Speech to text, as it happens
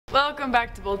Welcome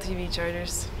back to Bold TV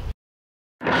Chargers.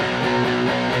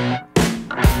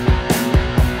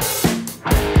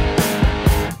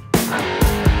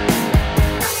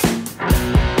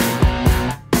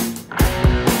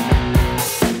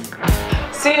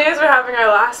 Seniors, we're having our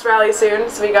last rally soon,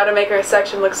 so we gotta make our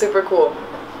section look super cool.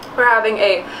 We're having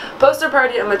a poster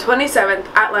party on the 27th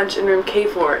at lunch in room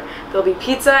K4. There'll be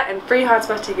pizza and free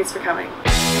hotspot tickets for coming.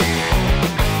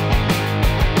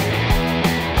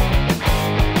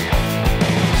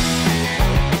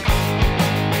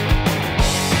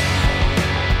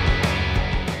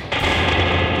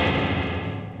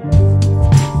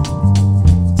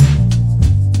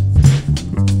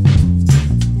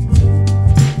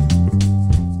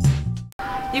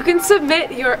 You can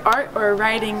submit your art or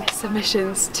writing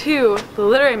submissions to the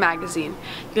literary magazine.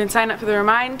 You can sign up for the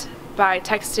Remind by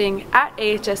texting at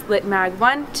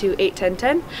AHSLitMag1 to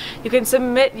 81010. You can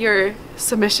submit your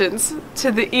submissions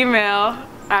to the email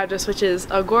address, which is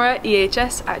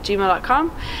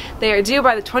agoraehs@gmail.com. They are due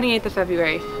by the 28th of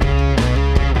February.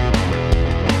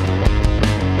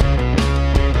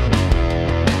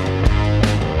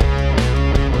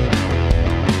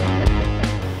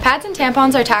 Pads and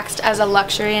tampons are taxed as a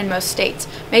luxury in most states,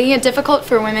 making it difficult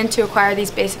for women to acquire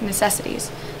these basic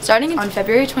necessities. Starting on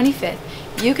February 25th,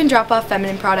 you can drop off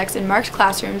feminine products in marked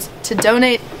classrooms to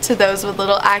donate to those with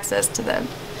little access to them.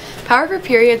 Power for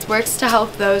Periods works to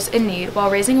help those in need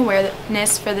while raising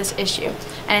awareness for this issue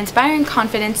and inspiring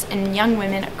confidence in young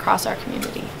women across our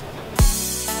community.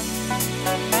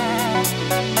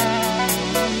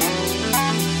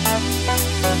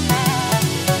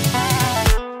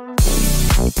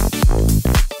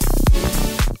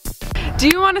 Do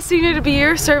you want a senior to be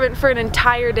your servant for an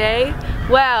entire day?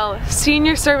 Well,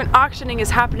 senior servant auctioning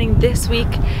is happening this week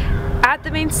at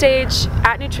the main stage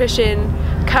at Nutrition.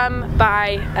 Come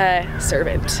buy a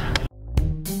servant.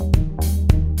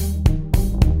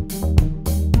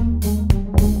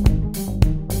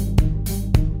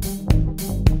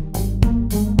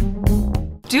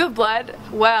 Do you have blood?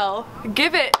 Well,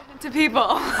 give it to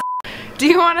people. Do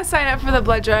you want to sign up for the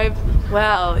blood drive?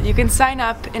 Well, you can sign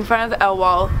up in front of the L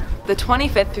wall the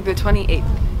 25th through the 28th.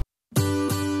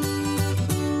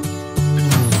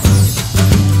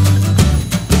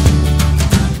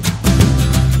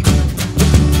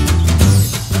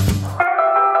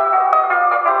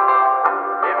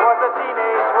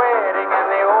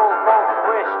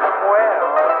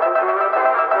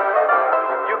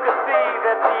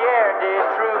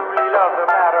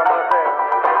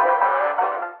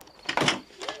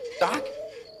 Doc?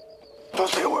 Don't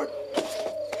say a word.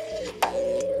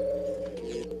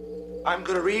 I'm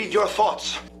gonna read your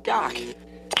thoughts. Doc,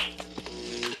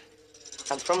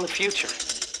 I'm from the future.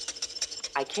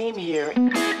 I came here.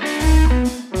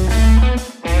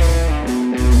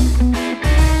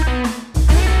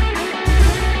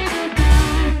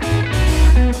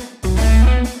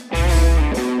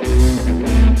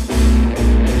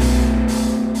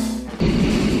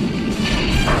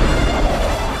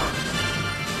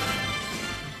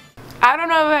 I don't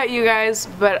know about you guys,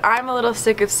 but I'm a little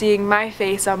sick of seeing my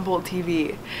face on Bold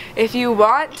TV. If you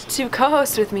want to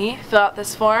co-host with me, fill out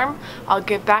this form, I'll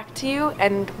get back to you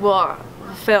and we'll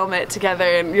film it together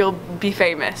and you'll be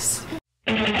famous.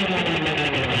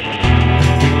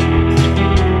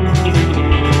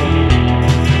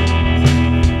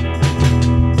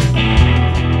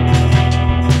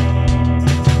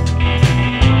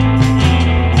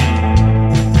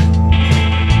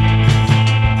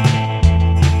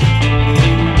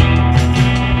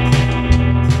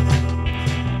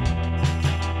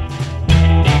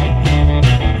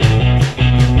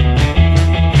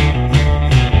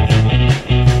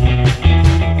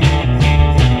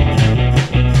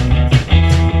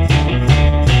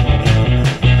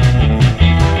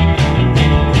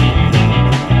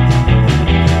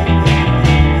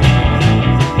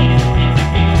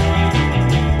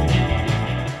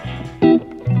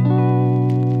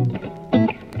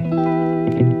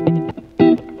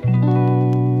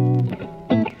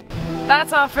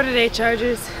 That's all for today,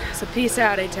 Chargers. So peace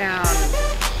out, A-Town.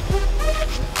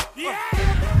 Yeah.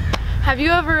 Have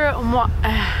you ever